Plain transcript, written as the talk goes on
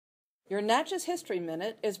Your Natchez History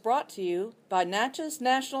Minute is brought to you by Natchez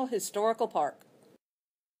National Historical Park.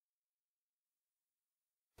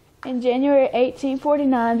 In January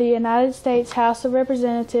 1849, the United States House of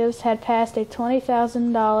Representatives had passed a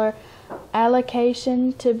 $20,000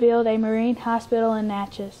 allocation to build a marine hospital in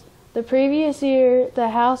Natchez. The previous year, the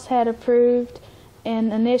House had approved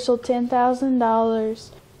an initial $10,000.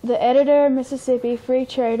 The editor of Mississippi Free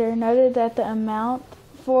Trader noted that the amount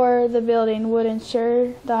for the building would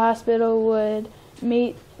ensure the hospital would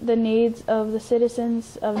meet the needs of the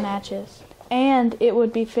citizens of Natchez, and it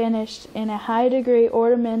would be finished in a high degree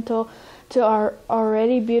ornamental to our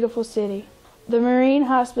already beautiful city. The Marine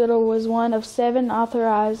Hospital was one of 7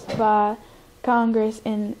 authorized by Congress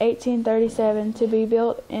in 1837 to be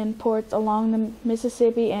built in ports along the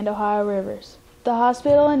Mississippi and Ohio rivers. The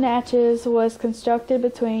hospital in Natchez was constructed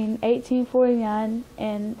between 1849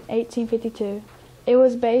 and 1852. It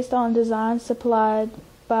was based on designs supplied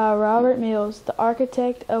by Robert Mills, the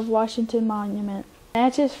architect of Washington Monument.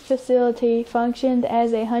 Natchez facility functioned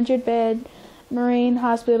as a 100-bed marine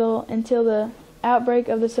hospital until the outbreak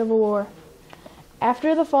of the Civil War.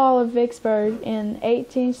 After the fall of Vicksburg in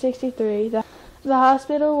 1863, the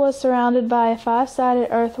hospital was surrounded by a 5-sided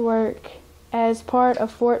earthwork as part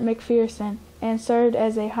of Fort McPherson and served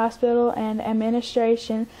as a hospital and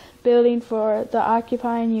administration building for the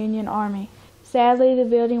occupying Union Army. Sadly, the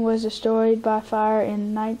building was destroyed by fire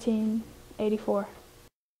in 1984.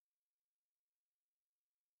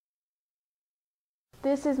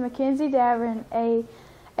 This is McKenzye Davern, a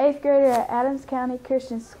 8th grader at Adams County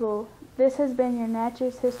Christian School. This has been your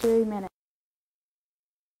Natchez History Minute.